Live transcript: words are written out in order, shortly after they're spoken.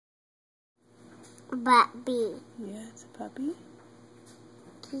Puppy. Yeah, it's a puppy.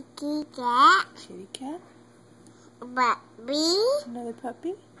 Kitty cat. Kitty cat. Puppy. Another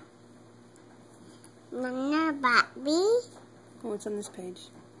puppy. Another puppy. What's on this page?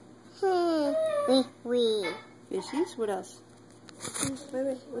 Wee. Fishies. What else?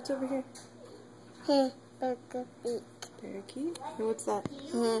 Wait. What's over here? Parakeet. Parakeet. And what's that?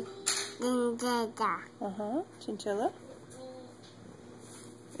 Chinchilla. Chinchilla.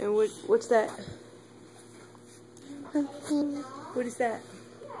 And what's that? What is that?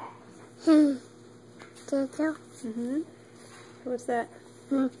 Turtle. What's that?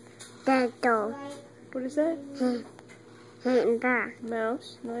 Turtle. What is that? Hamster.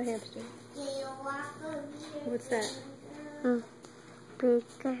 Mouse. Not a hamster. What's that? Pig.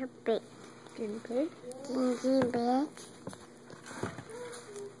 Guinea pig. Guinea pig.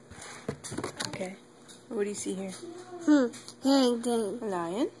 Okay. What do you see here? Lion. A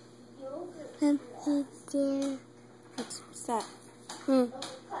lion. What's that?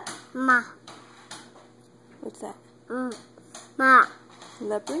 Ma. What's that? Ma.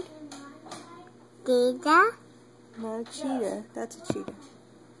 Leopard. Cheetah. Not a cheetah. That's a cheetah.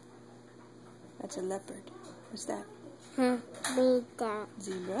 That's a leopard. What's that? Cheetah.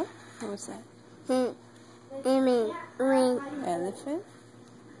 Zebra. And what's that? Elephant.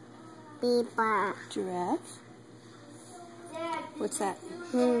 Beaver. Giraffe. What's that?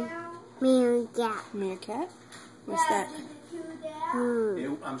 Meerkat. Meerkat. What's that?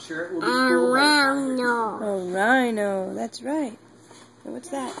 I'm sure it will be cool. Rhino. Oh, rhino. That's right. And what's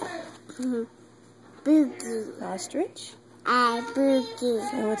that? Boogie. Ostrich.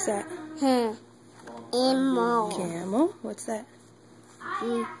 Boogie. And what's that? Camel. Camel. What's that?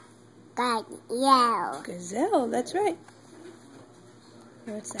 Gazelle. Gazelle. That's right.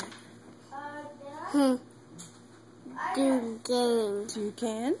 And what's that? Toucan.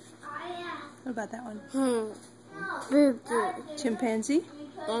 Toucan. What about that one? Boogie. Chimpanzee.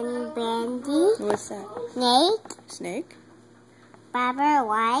 Chimpanzee. What's that? Snake. Snake.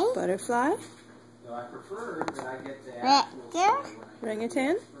 Butterfly. Butterfly. So I prefer that I get to ask Raptor.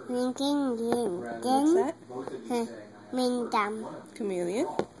 Orangutan. What's that? both of you saying Mindam. Chameleon.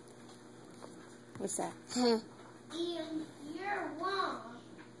 What's that?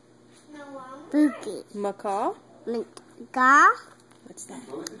 Boogie. Macaw. Ga. What's that?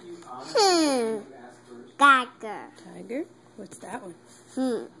 Tiger. Tiger. What's that one?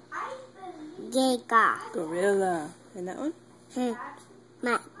 Jaguar. Gorilla. And that one?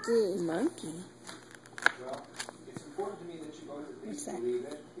 Monkey. Monkey. well, it's important to me that you both at What's least that? believe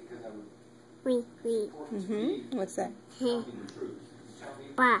it because I would What's that? tell me the truth. Tell me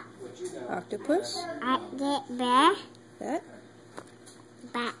Ba. what you know. Octopus. I get bear. That.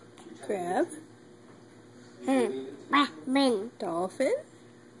 Bat. Crab. Batman. Dolphin.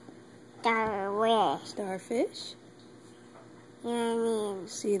 Starfish. Lion.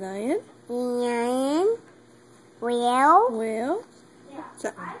 Sea lion. Lion. Whale. Whale. What's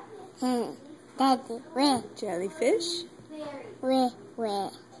that one? Daddy. Whale. Jellyfish. Whale.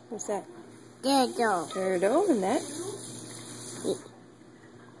 What's that? Doodle. Turtle. And that?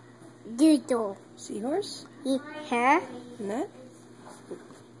 Doodle. Seahorse. Her. And that?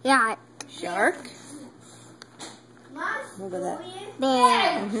 Yacht. Shark. What about that?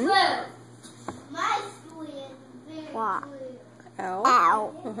 Bear. What? Owl.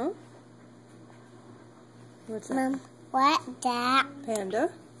 Ow. What's that? Mom. What? That. Panda.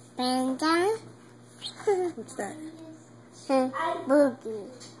 Panda. What's that? Boogie.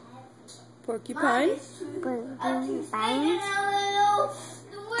 Porcupine. Boogie.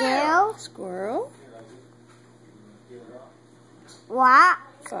 Girl. Squirrel. What?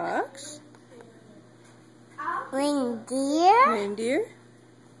 Fox. Reindeer. Reindeer.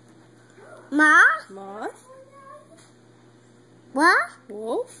 Moth. Moth. What?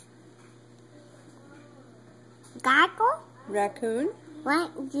 Wolf. Gaggle. Raccoon.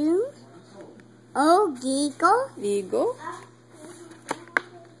 What? June. Oh, giggle. Eagle.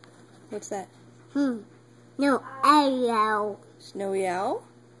 What's that? No, owl. Snowy owl.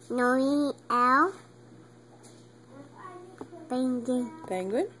 Snowy owl. Penguin.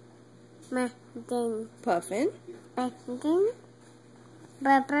 Penguin. Mountain. Puffin. Penguin.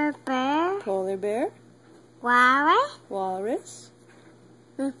 Bear. Polar bear. Walrus. Walrus.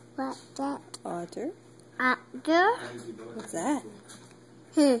 What's that? Otter. Otter. What's that?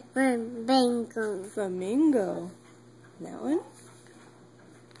 Bingo. Flamingo. That one.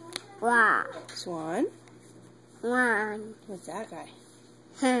 Wow. Swan. One. What's that guy?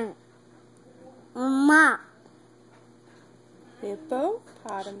 Ma.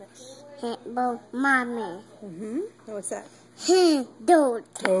 Hippopotamus. Mommy. What's that? Dude.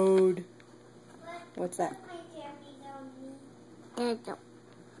 Toad. What's that? Turtle.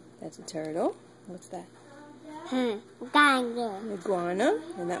 That's a turtle. What's that? Ganger. Iguana.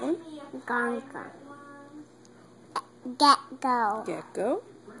 And that one? Ganger. Gecko. Gecko.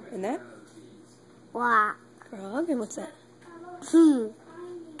 And that? Walk. Frog. And what's that?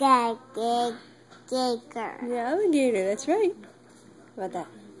 Gager. The alligator. That's right. How about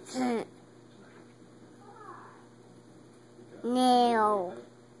that? Nail.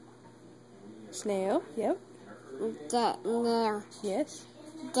 Snail. Yep. Nail. Yes.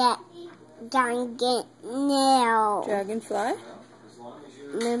 Nail. Dragonfly.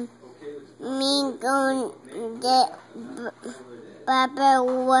 Me going get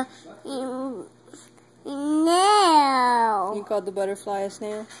Baba nail. You called the butterfly a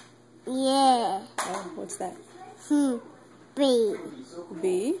snail? Yeah. Oh, what's that? Bee.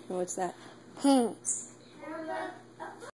 Bee. And what's that?